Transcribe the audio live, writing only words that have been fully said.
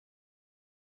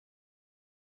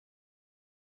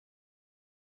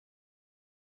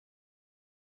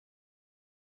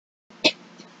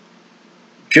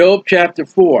Job chapter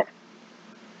 4.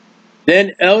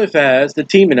 Then Eliphaz the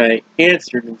Temanite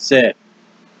answered and said,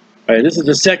 all right, this is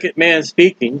the second man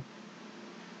speaking.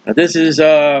 Now, this is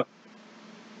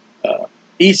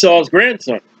Esau's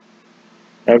grandson.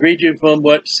 I'll read you from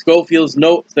what Schofield's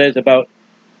note says about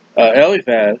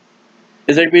Eliphaz.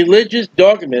 Is a religious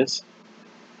dogmatist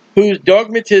whose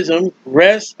dogmatism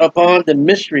rests upon the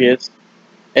mysterious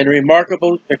and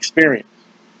remarkable experience.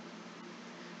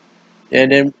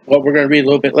 And then what we're going to read a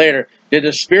little bit later. Did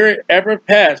the Spirit ever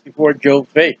pass before Job's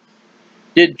face?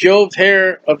 Did Job's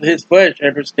hair of his flesh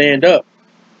ever stand up?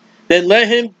 Then let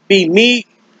him be meek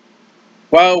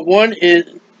while one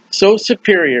is so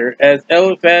superior as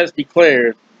Eliphaz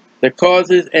declares the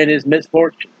causes and his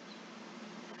misfortunes.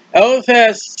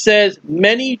 Eliphaz says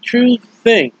many true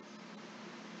things,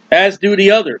 as do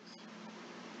the others,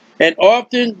 and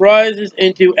often rises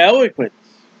into eloquence,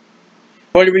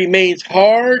 but it remains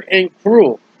hard and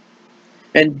cruel,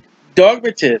 and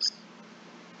dogmatist,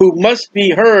 who must be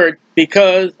heard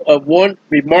because of one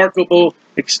remarkable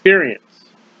experience.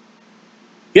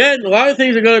 Again, a lot of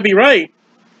things are going to be right,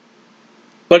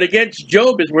 but against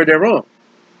Job is where they're wrong.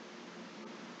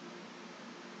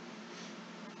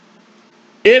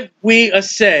 If we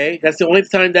assay, that's the only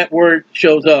time that word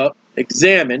shows up,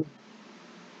 examine,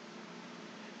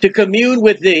 to commune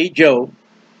with thee, Job,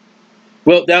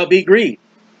 wilt thou be grieved?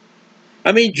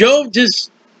 I mean, Job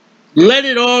just let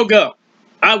it all go.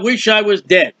 I wish I was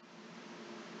dead.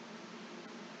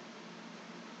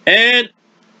 And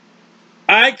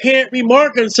I can't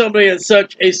remark on somebody as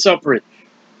such a suffrage,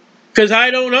 because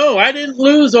I don't know. I didn't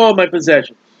lose all my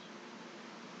possessions.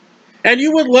 And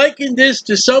you would liken this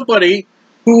to somebody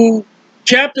who,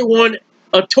 chapter 1,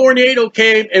 a tornado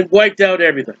came and wiped out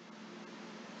everything.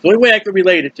 The only way I could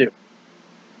relate it to.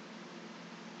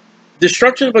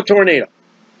 Destruction of a tornado.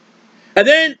 And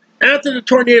then, after the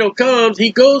tornado comes,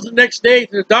 he goes the next day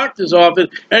to the doctor's office,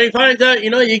 and he finds out,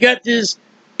 you got this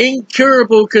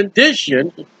incurable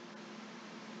condition.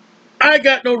 I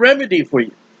got no remedy for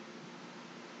you.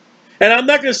 And I'm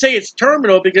not going to say it's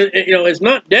terminal, because, it's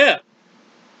not death.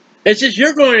 It's just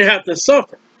you're going to have to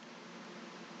suffer.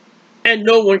 And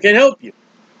no one can help you.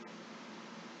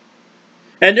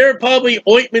 And there are probably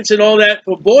ointments and all that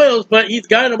for boils, but he's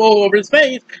got them all over his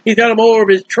face. He's got them all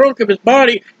over his trunk of his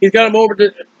body. He's got them over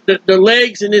the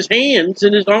legs and his hands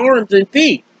and his arms and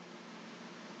feet.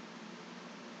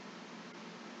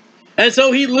 And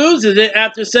so he loses it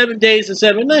after 7 days and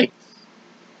 7 nights.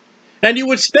 And you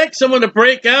would expect someone to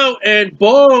break out and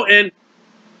bawl, and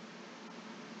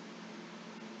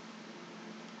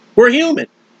we're human.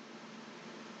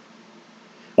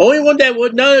 Only one that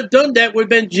would not have done that would have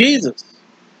been Jesus.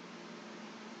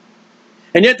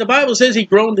 And yet the Bible says he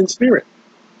groaned in spirit.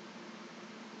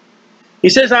 He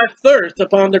says, I thirst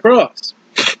upon the cross.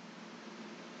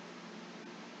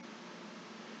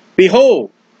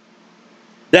 Behold,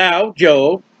 thou,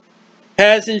 Job,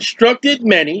 hast instructed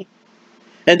many,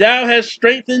 and thou hast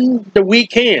strengthened the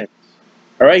weak hands.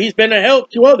 All right, he's been a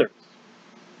help to others.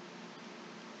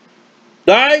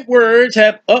 Thy words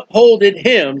have upholded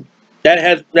him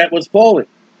that was fallen.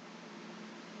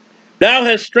 Thou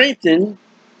hast strengthened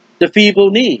the feeble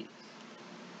knees.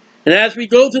 And as we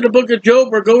go through the book of Job,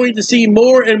 we're going to see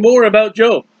more and more about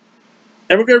Job.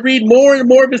 And we're going to read more and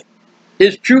more of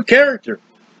his true character.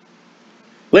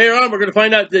 Later on, we're going to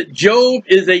find out that Job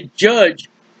is a judge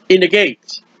in the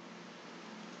gates.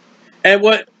 And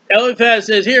what Eliphaz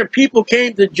says here, people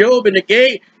came to Job in the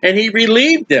gate, and he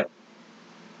relieved them.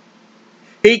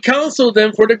 He counseled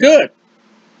them for the good.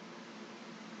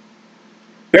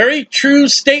 Very true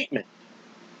statement.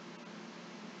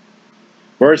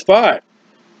 Verse 5.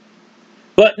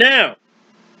 But now,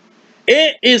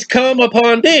 it is come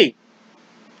upon thee,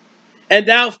 and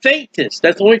thou faintest.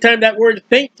 That's the only time that word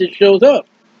faintest shows up.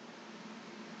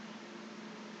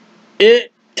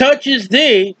 It touches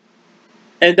thee,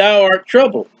 and thou art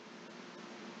troubled.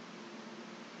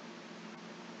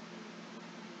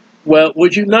 Well,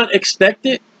 would you not expect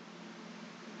it?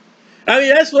 I mean,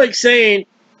 that's like saying,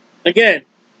 again,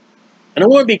 I don't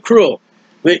want to be cruel,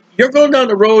 but you're going down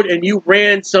the road and you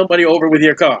ran somebody over with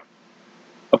your car.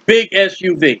 A big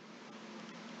SUV.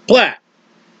 Flat.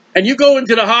 And you go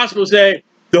into the hospital and say,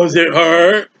 does it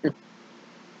hurt?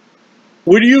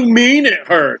 What do you mean it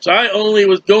hurts? I only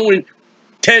was going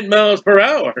 10 miles per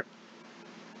hour.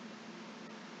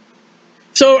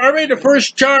 So already the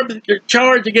first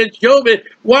charge against Job is,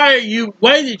 why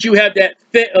did you have that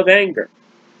fit of anger?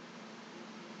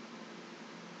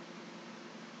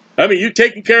 I mean, you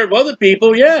taking care of other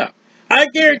people, yeah. I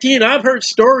guarantee you, and I've heard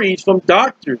stories from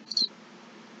doctors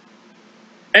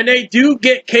And they do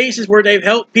get cases where they've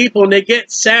helped people, and they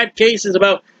get sad cases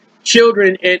about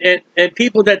children and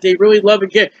people that they really love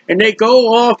and get. And they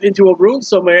go off into a room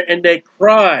somewhere and they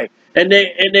cry and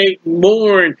they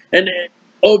mourn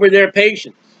over their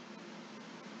patients.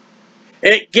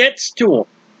 It gets to them.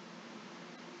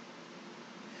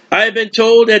 I have been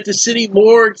told at the city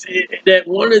morgues that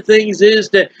one of the things is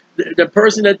that the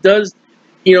person that does,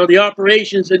 the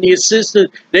operations and the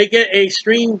assistant, they get a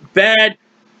extreme bad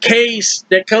case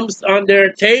that comes on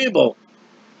their table.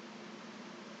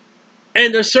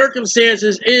 And the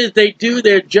circumstances is they do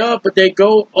their job, but they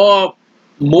go off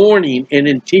mourning and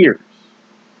in tears.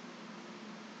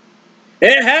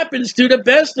 It happens to the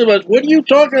best of us. What are you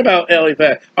talking about,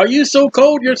 Eliphaz? Are you so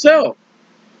cold yourself?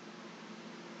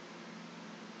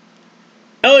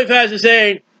 Eliphaz is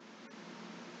saying,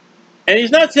 and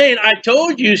he's not saying, I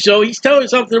told you so. He's telling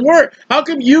something worse. How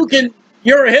come you're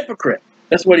a hypocrite?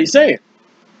 That's what he's saying.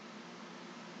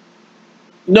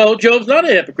 No, Job's not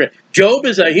a hypocrite. Job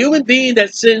is a human being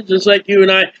that sins just like you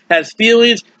and I, has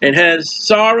feelings and has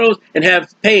sorrows and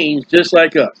has pains just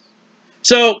like us.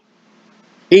 So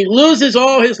he loses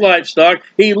all his livestock.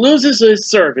 He loses his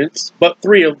servants, but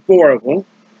 4 of them.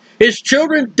 His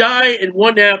children die in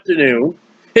one afternoon.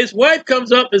 His wife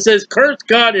comes up and says, curse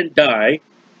God and die.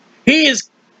 He is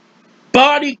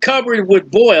body covered with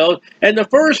boils. And the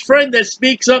first friend that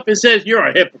speaks up and says, you're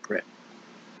a hypocrite.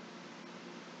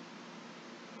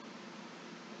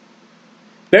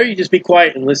 Better you just be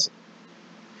quiet and listen.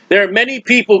 There are many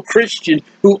people, Christians,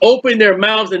 who open their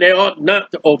mouths and they ought not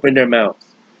to open their mouths.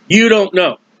 You don't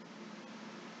know.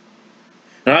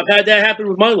 And I've had that happen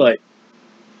with my life.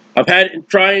 I've had it in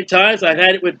trying times. I've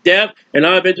had it with death. And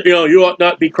I've been, you ought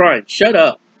not be crying. Shut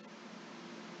up.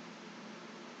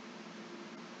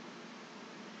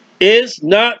 Is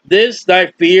not this thy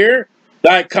fear,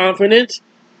 thy confidence,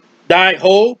 thy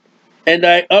hope, and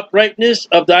thy uprightness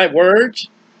of thy words?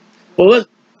 Well,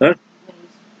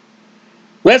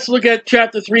 let's look at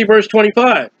chapter 3, verse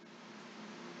 25.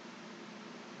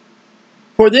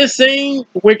 For this thing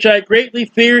which I greatly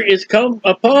fear is come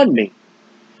upon me,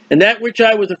 and that which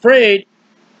I was afraid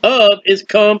of is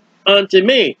come unto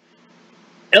me.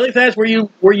 Eliphaz, were you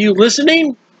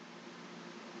listening?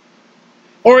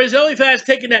 Or is Eliphaz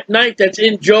taking that knife that's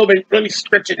in Job and let me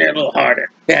stretch it in a little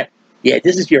harder? Yeah,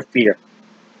 this is your fear.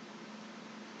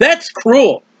 That's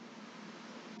cruel.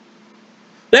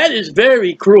 That is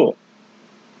very cruel.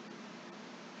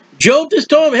 Job just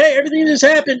told him, hey, everything that's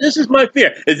happened, this is my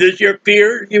fear. Is this your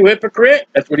fear, you hypocrite?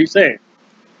 That's what he's saying.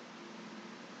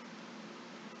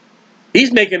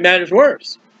 He's making matters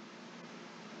worse.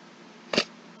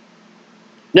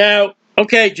 Now,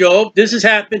 okay, Job, this has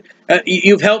happened.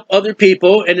 You've helped other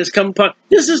people and it's come upon.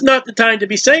 This is not the time to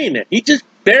be saying it. He just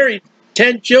buried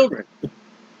 10 children.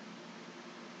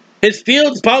 His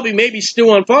fields probably maybe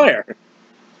still on fire.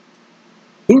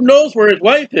 Who knows where his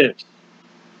wife is?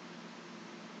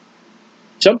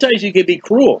 Sometimes you can be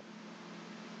cruel.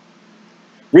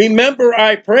 Remember,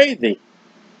 I pray thee.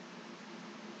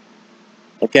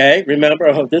 Okay, remember,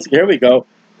 here we go.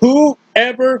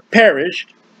 Whoever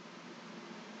perished,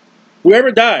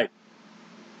 whoever died,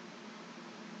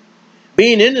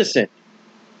 being innocent,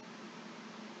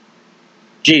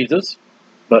 Jesus,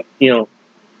 but, they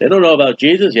don't know about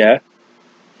Jesus yet.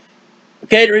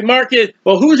 Okay, the remark is,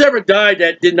 well, who's ever died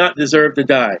that did not deserve to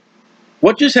die?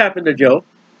 What just happened to Job?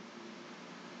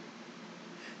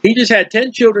 He just had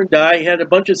 10 children die. He had a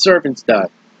bunch of servants die.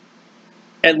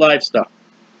 And livestock.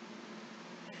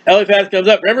 Eliphaz comes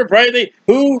up. Remember, pray thee,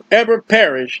 whoever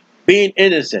perished, being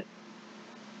innocent.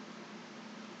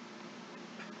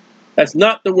 That's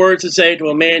not the words to say to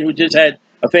a man who just had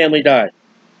a family die.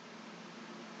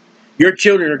 Your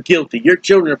children are guilty. Your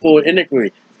children are full of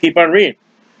iniquity. Keep on reading.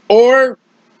 Or,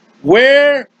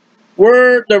 where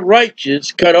were the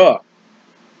righteous cut off?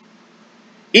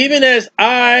 Even as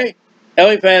I,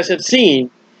 Eliphaz, have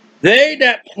seen, they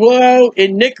that plow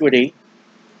iniquity,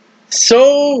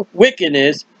 sow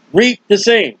wickedness, reap the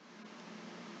same.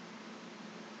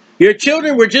 Your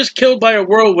children were just killed by a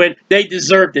whirlwind. They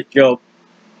deserved it, Job.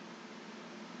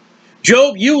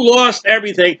 Job, you lost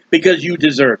everything because you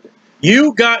deserved it.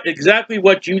 You got exactly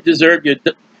what you deserved.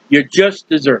 You just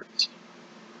deserved it.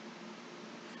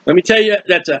 Let me tell you,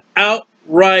 that's an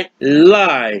outright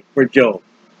lie for Job.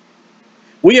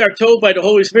 We are told by the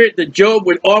Holy Spirit that Job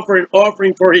would offer an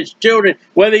offering for his children,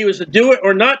 whether he was to do it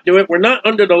or not do it. We're not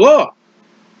under the law.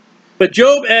 But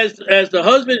Job, as the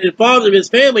husband and father of his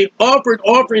family, offered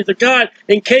offerings to God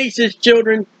in case his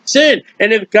children sinned.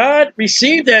 And if God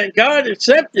received that and God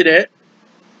accepted it,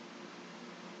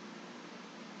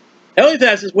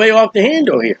 Eliphaz is way off the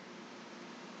handle here.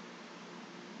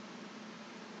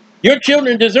 Your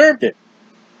children deserved it.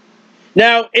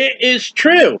 Now, it is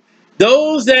true.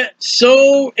 Those that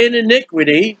sow in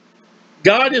iniquity,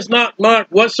 God is not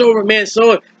marked whatsoever man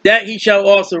soweth, that he shall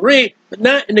also reap, but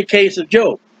not in the case of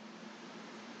Job.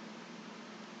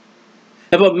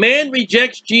 If a man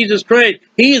rejects Jesus Christ,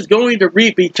 he is going to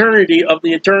reap eternity of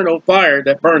the eternal fire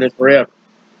that burneth forever.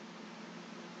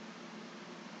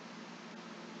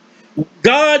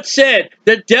 God said,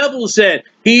 the devil said,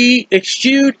 he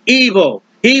eschewed evil.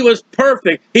 He was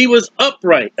perfect. He was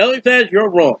upright. Eliphaz, you're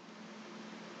wrong.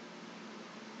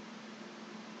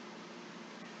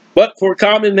 But for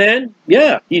common men,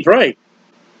 yeah, he's right.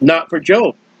 Not for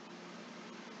Job.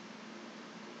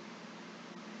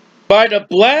 By the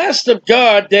blast of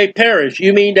God they perish.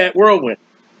 You mean that whirlwind,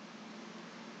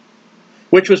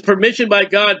 which was permission by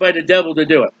God by the devil to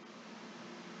do it.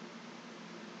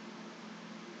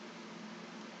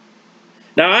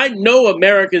 Now, I know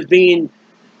America is being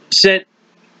sent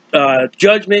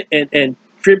judgment and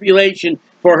tribulation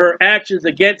for her actions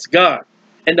against God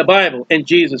and the Bible and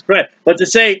Jesus Christ. But to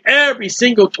say every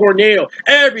single tornado,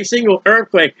 every single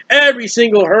earthquake, every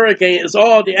single hurricane is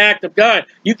all the act of God,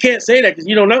 you can't say that because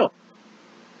you don't know.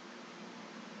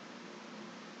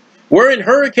 We're in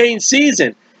hurricane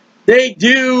season. They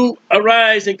do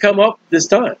arise and come up this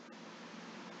time.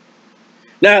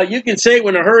 Now, you can say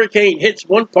when a hurricane hits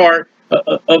one part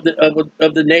of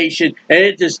the nation and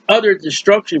it just utter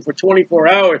destruction for 24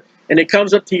 hours, and it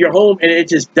comes up to your home and it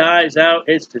just dies out.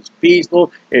 It's just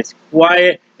peaceful, it's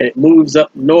quiet, and it moves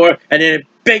up north, and then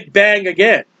big bang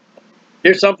again.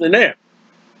 There's something there.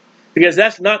 Because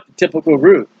that's not the typical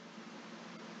route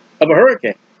of a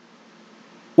hurricane.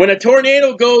 When a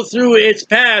tornado goes through its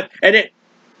path and it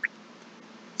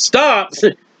stops,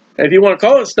 if you want to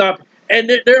call it stop, and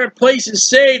there are places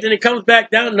saved, and it comes back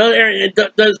down another area and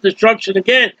it does destruction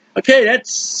again. Okay,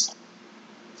 that's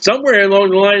somewhere along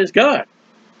the line is God.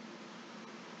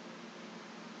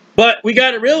 But we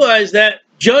got to realize that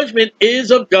judgment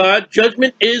is of God,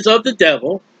 judgment is of the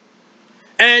devil,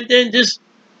 and then just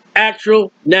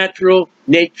actual, natural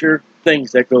nature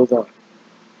things that goes on.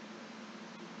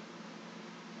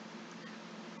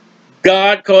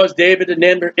 God caused David to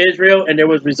number Israel, and there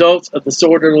was results of the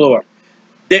sword of the Lord.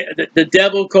 The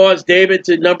devil caused David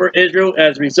to number Israel.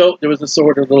 As a result, there was the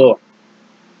sword of the Lord.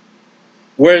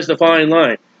 Where's the fine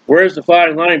line? Where's the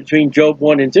fine line between Job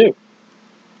 1 and 2?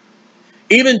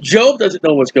 Even Job doesn't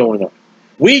know what's going on.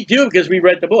 We do because we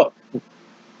read the book.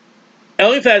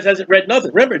 Eliphaz hasn't read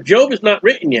nothing. Remember, Job is not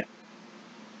written yet.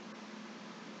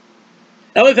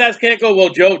 Eliphaz can't go, well,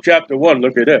 Job chapter 1,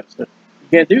 look at this. You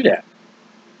can't do that.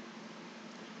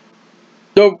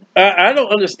 So I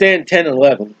don't understand 10 and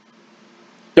 11.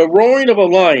 The roaring of a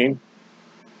lion,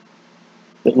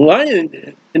 the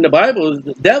lion in the Bible is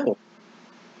the devil,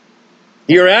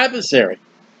 your adversary.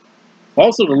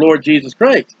 Also the Lord Jesus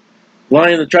Christ,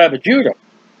 Lion of the tribe of Judah.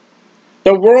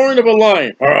 The roaring of a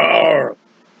lion, roar,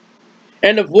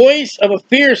 and the voice of a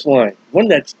fierce lion, one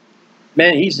that's,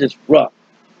 man, he's just rough.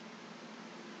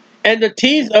 And the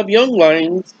teeth of young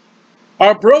lions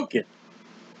are broken.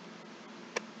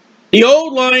 The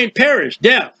old lion perished,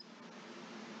 death,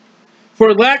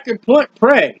 for lack of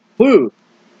prey, food,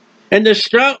 and the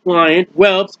stout lion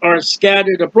whelps are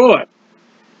scattered abroad.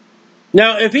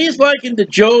 Now, if he's likened to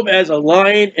Job as a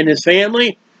lion and his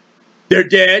family, they're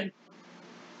dead,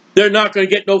 they're not going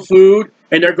to get no food,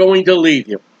 and they're going to leave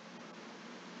you.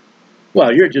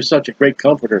 Well, you're just such a great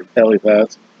comforter,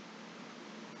 Eliphaz.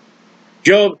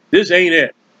 Job, this ain't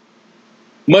it.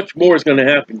 Much more is going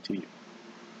to happen to you.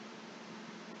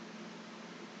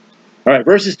 All right,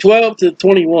 verses 12 to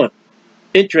 21.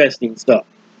 Interesting stuff.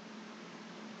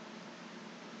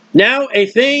 Now a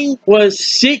thing was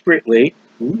secret,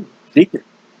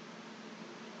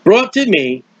 brought to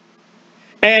me,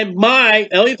 and my,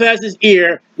 Eliphaz's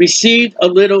ear, received a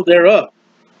little thereof.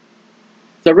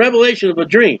 It's a revelation of a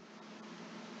dream.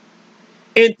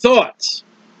 In thoughts,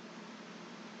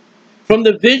 from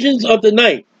the visions of the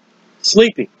night,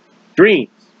 sleeping, dreams,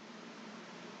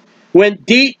 when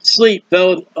deep sleep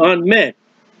fell on men.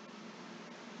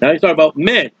 Now he's talking about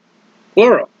men,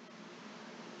 plural.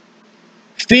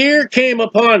 Fear came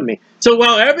upon me. So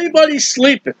while everybody's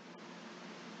sleeping,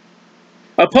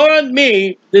 upon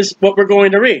me, this is what we're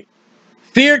going to read.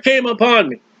 Fear came upon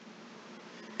me,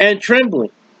 and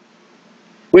trembling,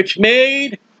 which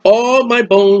made all my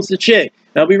bones to shake.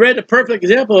 Now we read the perfect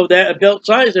example of that at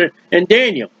Belshazzar and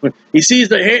Daniel. He sees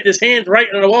his hands right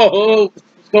on the wall. Oh,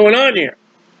 what's going on here?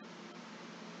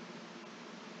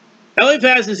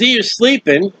 Eliphaz is either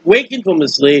sleeping, waking from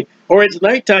his sleep, or it's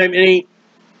nighttime and he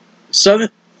sudden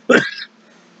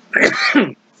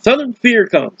fear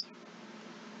comes.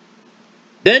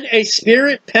 Then a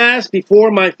spirit passed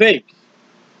before my face.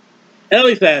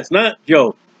 Eliphaz, not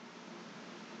Job.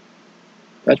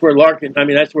 That's where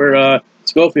that's where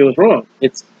Schofield was wrong.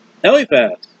 It's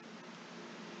Eliphaz.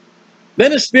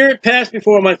 Then a spirit passed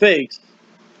before my face.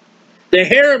 The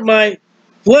hair of my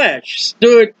flesh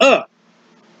stood up.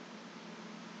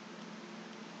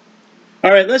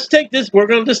 All right, let's take this. We're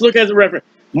going to just look at the reference.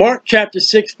 Mark chapter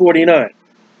 6:49.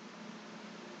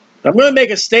 I'm going to make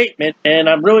a statement, and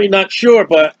I'm really not sure,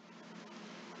 but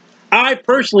I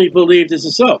personally believe this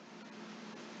is so.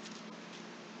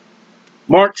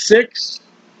 Mark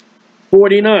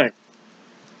 6:49.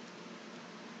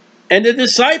 And the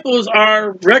disciples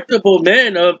are reputable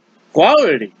men of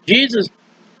quality. Jesus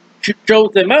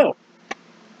chose them out.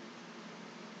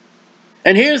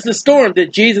 And here's the storm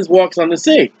that Jesus walks on the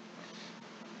sea.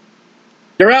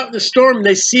 They're out in the storm and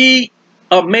they see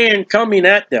a man coming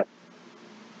at them.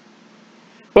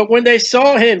 But when they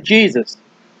saw him, Jesus,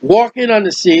 walking on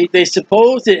the sea, they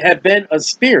supposed it had been a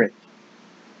spirit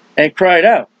and cried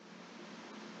out.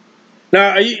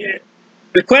 Now,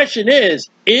 the question is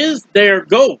there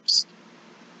ghosts?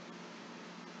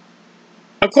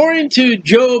 According to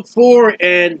Job 4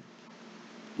 and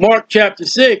Mark chapter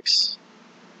 6,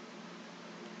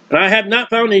 and I have not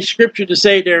found any scripture to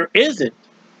say there isn't.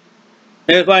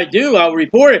 And if I do, I'll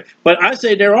report it. But I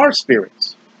say there are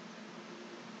spirits.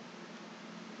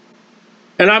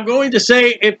 And I'm going to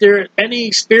say if there are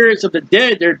any spirits of the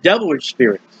dead, they're devilish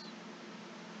spirits.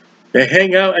 They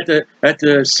hang out at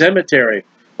the cemetery.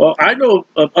 Well, I know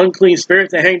of unclean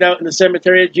spirits that hanged out in the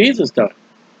cemetery at Jesus' time.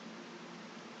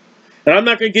 And I'm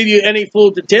not going to give you any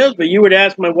full details, but you would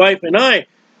ask my wife and I,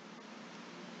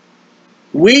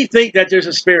 we think that there's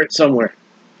a spirit somewhere.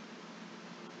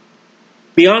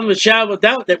 Beyond the shadow of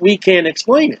doubt that we can't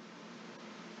explain it.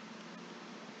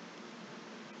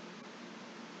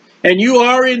 And you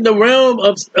are in the realm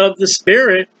of the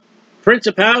spirit,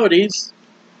 principalities,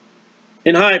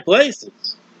 in high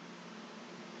places.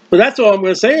 But that's all I'm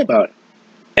going to say about it.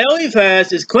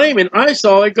 Eliphaz is claiming, I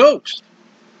saw a ghost.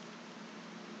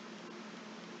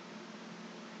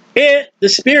 The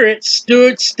spirit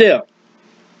stood still,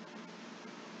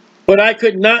 but I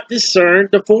could not discern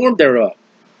the form thereof.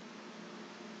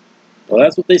 Well,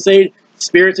 that's what they say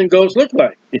spirits and ghosts look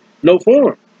like. No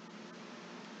form.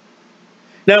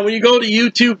 Now, when you go to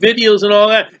YouTube videos and all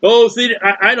that, oh, see,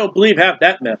 I don't believe half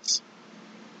that mess.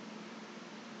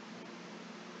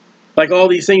 Like all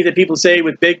these things that people say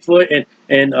with Bigfoot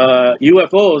and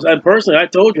UFOs. And personally, I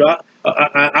told you,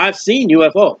 I've seen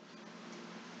UFOs.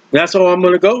 That's all I'm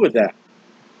going to go with that.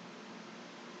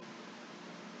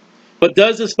 But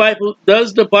does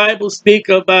the Bible speak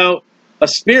about a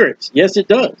spirit? Yes, it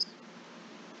does.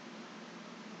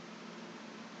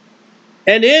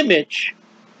 An image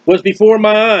was before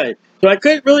my eyes. So I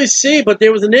couldn't really see, but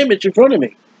there was an image in front of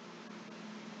me.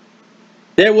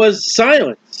 There was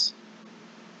silence.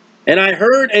 And I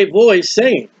heard a voice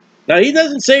saying. Now, he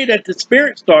doesn't say that the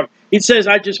spirit's talking. He says,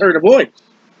 I just heard a voice.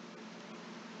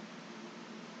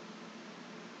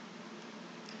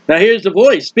 Now, here's the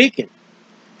voice speaking.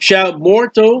 Shall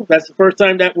mortal, that's the first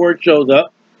time that word shows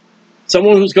up,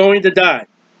 someone who's going to die.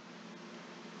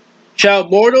 Shall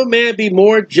mortal man be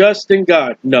more just than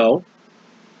God? No.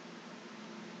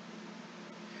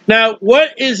 Now,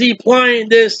 what is he applying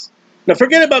this? Now,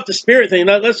 forget about the spirit thing.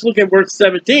 Now, let's look at verse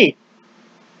 17.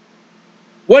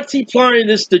 What's he applying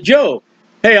this to Job?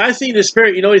 Hey, I see the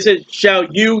spirit. You know, he says, shall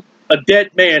you, a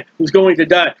dead man who's going to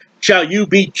die, shall you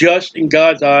be just in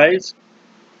God's eyes?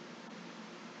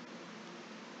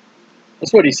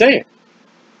 That's what he's saying.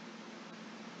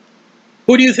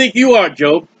 Who do you think you are,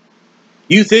 Job?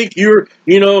 You think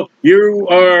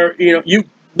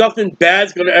nothing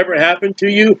bad's going to ever happen to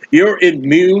you? You're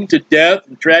immune to death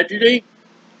and tragedy?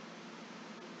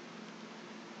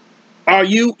 Are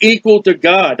you equal to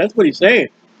God? That's what he's saying.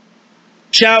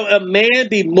 Shall a man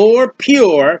be more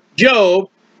pure, Job,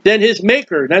 than his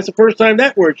maker? That's the first time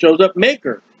that word shows up,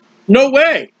 maker. No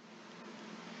way.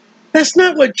 That's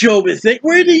not what Job is thinking.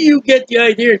 Where do you get the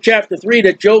idea in chapter 3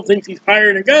 that Job thinks he's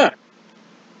higher than God?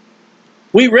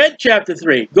 We read chapter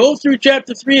 3. Go through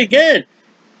chapter 3 again.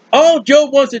 All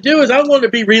Job wants to do is, I want to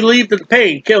be relieved of the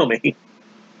pain. Kill me.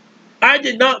 I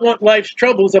did not want life's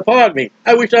troubles upon me.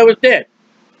 I wish I was dead.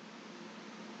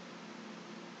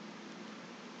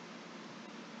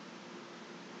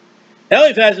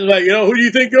 Eliphaz is like, who do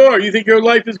you think you are? You think your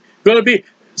life is going to be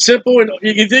simple and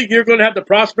you think you're going to have the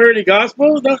prosperity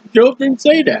gospel? No, Job didn't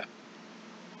say that.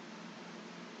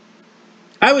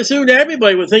 I would assume that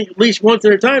everybody would think at least once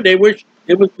at a time they wish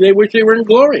they were in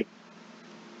glory.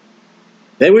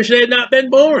 They wish they had not been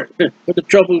born with the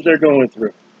troubles they're going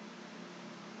through.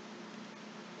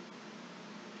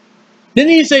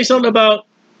 Didn't he say something about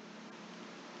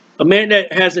a man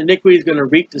that has iniquity is going to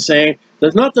reap the same?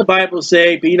 Does not the Bible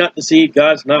say, be not deceived,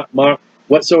 God's not mocked,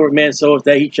 whatsoever man soweth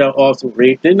that he shall also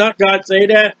reap? Did not God say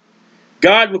that?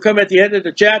 God will come at the end of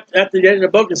the chapter, at the end of the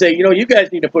book and say, you know, you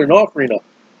guys need to put an offering up.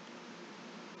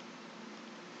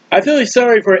 I feel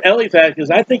sorry for Eliphaz because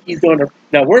I think he's going to,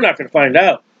 now we're not going to find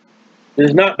out.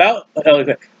 It's not about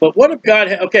Eliphaz. But what if God,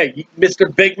 okay,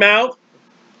 Mr. Big Mouth,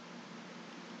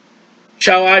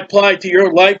 shall I apply to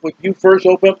your life when you first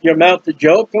open up your mouth to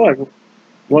Job? Come on, you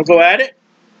want to go at it?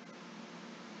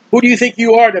 Who do you think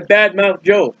you are to badmouth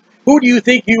Job? Who do you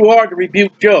think you are to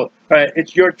rebuke Job? All right,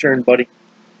 it's your turn, buddy.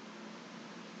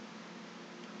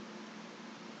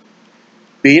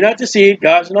 Be not deceived,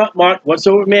 God's not mocked.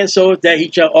 Whatsoever man soweth, that he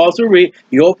shall also reap.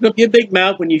 You open up your big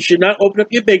mouth when you should not open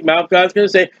up your big mouth. God's going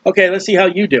to say, okay, let's see how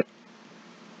you do.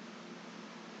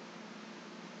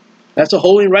 That's the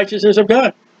holy righteousness of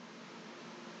God.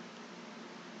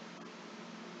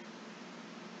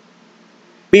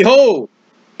 Behold,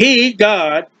 he,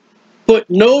 God, put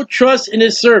no trust in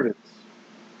his servants.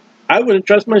 I wouldn't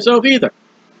trust myself either.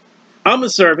 I'm a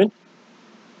servant.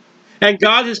 And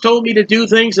God has told me to do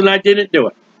things and I didn't do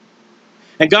it.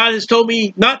 And God has told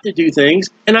me not to do things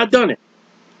and I've done it.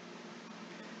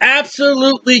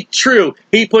 Absolutely true.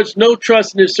 He puts no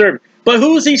trust in his servant. But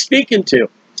who's he speaking to?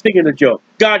 Speaking to Job.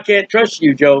 God can't trust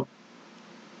you, Job.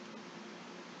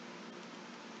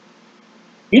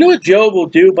 You know what Job will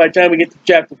do by the time we get to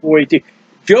chapter 42?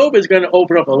 Job is going to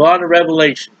open up a lot of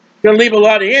revelation. He's going to leave a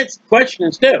lot of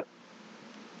questions too.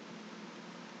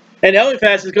 And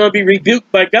Eliphaz is going to be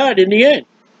rebuked by God in the end.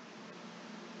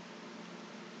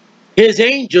 His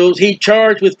angels he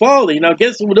charged with folly. Now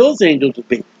guess who those angels would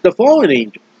be? The fallen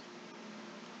angels.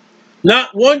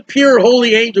 Not one pure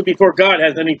holy angel before God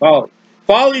has any folly.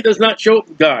 Folly does not show up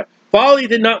with God. Folly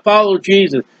did not follow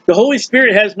Jesus. The Holy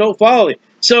Spirit has no folly.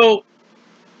 So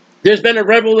there's been a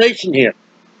revelation here.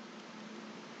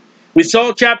 We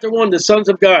saw chapter 1, the sons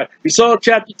of God. We saw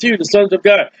chapter 2, the sons of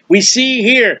God. We see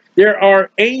here there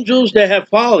are angels that have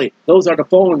folly. Those are the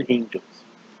fallen angels.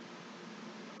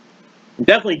 And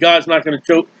definitely God's not going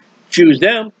to choose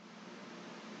them.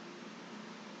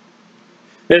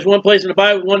 There's one place in the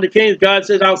Bible, one of the kings, God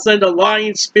says, I'll send a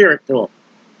lying spirit to him.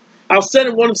 I'll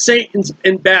send one of Satan's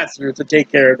ambassadors to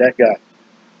take care of that guy.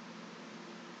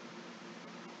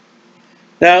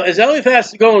 Now, is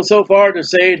Eliphaz going so far to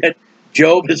say that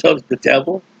Job is of the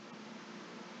devil?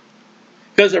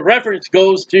 Because the reference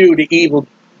goes to the evil,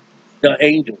 the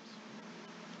angels.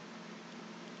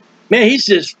 Man, he's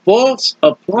just false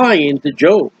applying to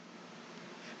Job.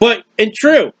 But, and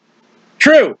true,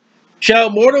 shall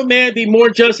mortal man be more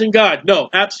just than God? No,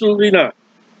 absolutely not.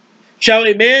 Shall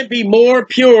a man be more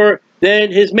pure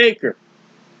than his maker?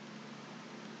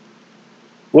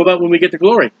 What about when we get to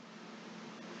glory?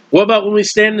 What about when we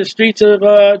stand in the streets of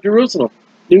Jerusalem,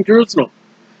 New Jerusalem?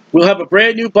 We'll have a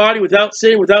brand new body without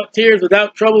sin, without tears,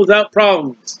 without trouble, without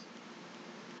problems.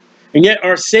 And yet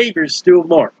our Savior is still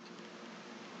marked.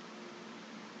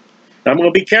 Now, I'm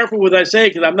going to be careful what I say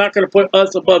because I'm not going to put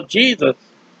us above Jesus.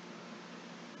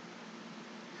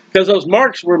 Because those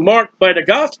marks were marked by the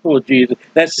gospel of Jesus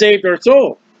that saved our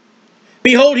soul.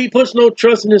 Behold, he puts no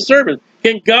trust in his servant.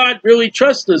 Can God really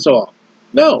trust us all?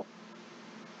 No.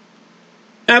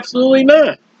 Absolutely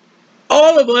not.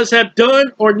 All of us have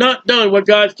done or not done what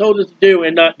God's told us to do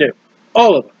and not do.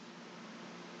 All of us.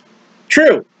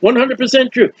 True.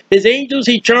 100% true. His angels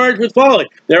he charged with folly.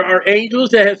 There are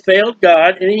angels that have failed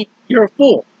God and you're a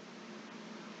fool.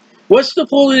 What's the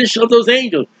foolishness of those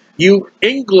angels? You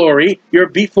in glory, you're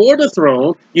before the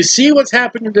throne, you see what's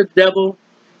happening to the devil,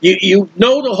 you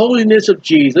know the holiness of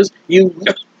Jesus, you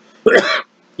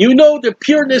know the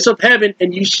pureness of heaven,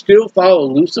 and you still follow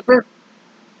Lucifer?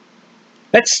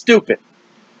 That's stupid.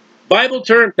 Bible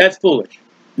term, that's foolish.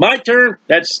 My term,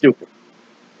 that's stupid.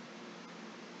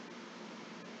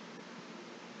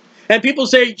 And people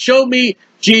say, show me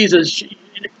Jesus.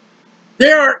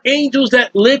 There are angels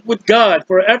that live with God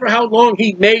forever how long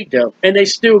he made them, and they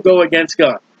still go against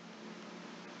God.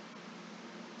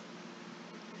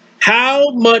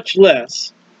 How much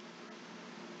less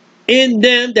in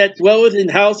them that dwelleth in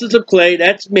houses of clay,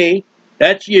 that's me,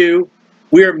 that's you,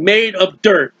 we are made of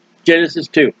dirt, Genesis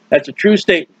 2. That's a true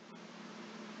statement.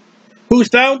 Whose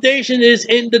foundation is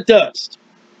in the dust.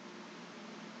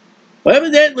 Well,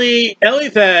 evidently,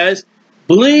 Eliphaz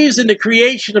believes in the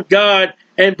creation of God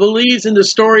and believes in the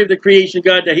story of the creation of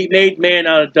God that he made man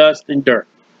out of dust and dirt.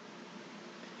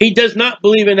 He does not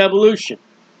believe in evolution.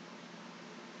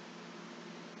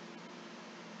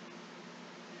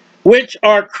 Which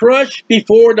are crushed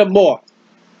before the moth.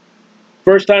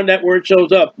 First time that word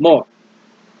shows up, moth.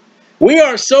 We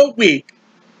are so weak,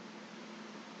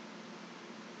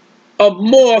 a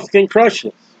moth can crush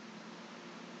us.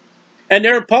 And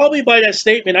there are probably, by that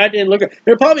statement, I didn't look at,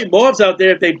 there are probably moths out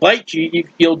there, if they bite you,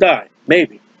 you'll die.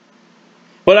 Maybe.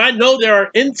 But I know there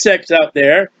are insects out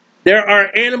there. There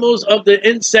are animals of the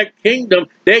insect kingdom.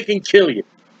 They can kill you.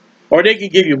 Or they can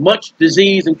give you much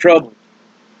disease and trouble.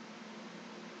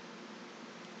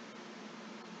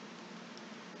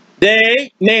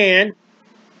 They, man,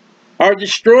 are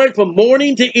destroyed from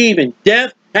morning to evening.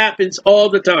 Death happens all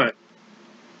the time.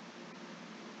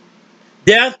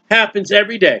 Death happens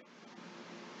every day.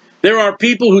 There are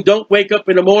people who don't wake up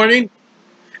in the morning,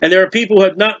 and there are people who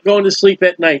have not gone to sleep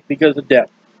at night because of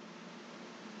death.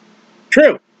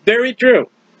 True. Very true.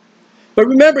 But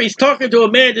remember, he's talking to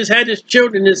a man who's had his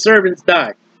children and his servants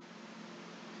die.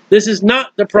 This is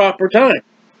not the proper time.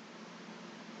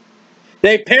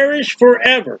 They perish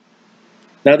forever.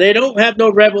 Now, they don't have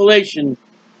no revelation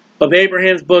of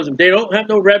Abraham's bosom. They don't have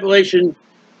no revelation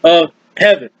of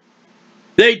heaven.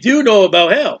 They do know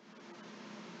about hell.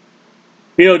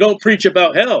 You know, don't preach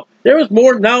about hell. There was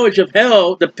more knowledge of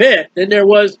hell, the pit, than there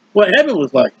was what heaven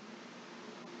was like.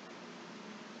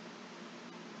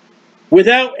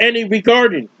 Without any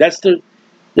regarding.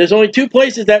 There's only two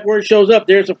places that word shows up.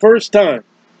 There's the first time.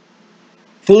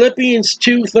 Philippians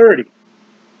 2:30.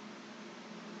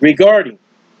 Regarding.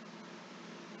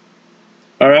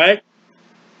 All right?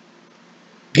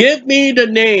 Give me the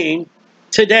name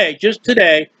today, just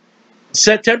today,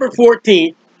 September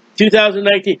 14th,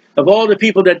 2019, of all the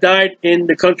people that died in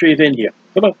the country of India.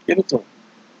 Come on, give it to them.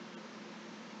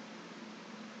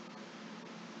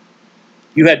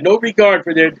 You had no regard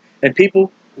for their and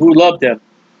people who loved them.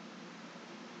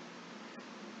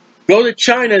 Go to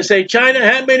China and say, China,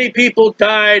 how many people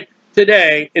died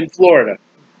today in Florida?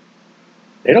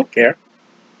 They don't care.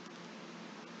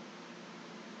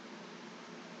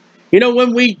 You know,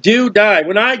 when we do die,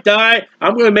 when I die,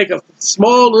 I'm going to make a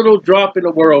small little drop in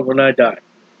the world when I die.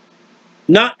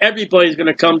 Not everybody's going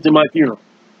to come to my funeral.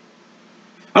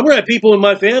 I'm going to have people in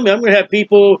my family. I'm going to have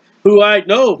people who I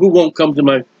know who won't come to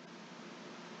my,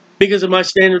 because of my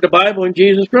stand of the Bible and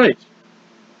Jesus Christ.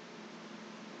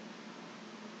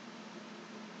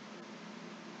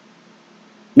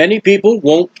 Many people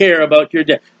won't care about your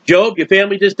death. Job, your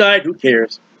family just died. Who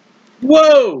cares?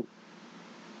 Whoa!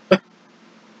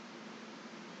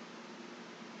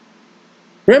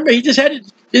 Remember, he just had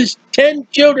his 10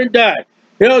 children die.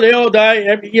 You know, they all die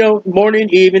every, morning,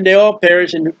 evening. They all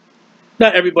perish, and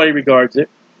not everybody regards it.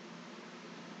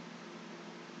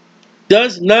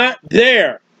 Does not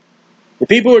there, the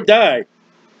people who died,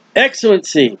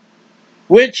 excellency,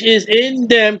 which is in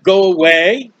them, go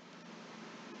away?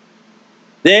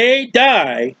 They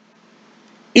die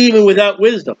even without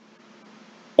wisdom.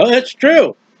 Oh, that's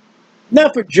true.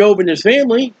 Not for Job and his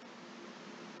family.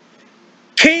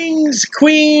 Kings,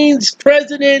 queens,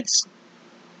 presidents,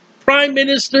 prime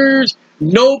ministers,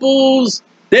 nobles,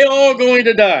 they're all going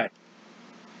to die.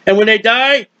 And when they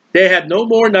die, they have no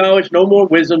more knowledge, no more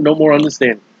wisdom, no more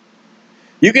understanding.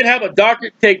 You can have a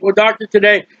doctor, take a doctor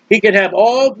today, he can have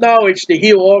all knowledge to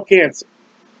heal all cancer.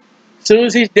 As soon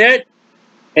as he's dead,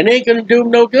 it ain't going to do him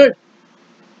no good.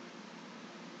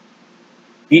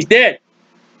 He's dead.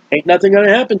 Ain't nothing going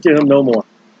to happen to him no more.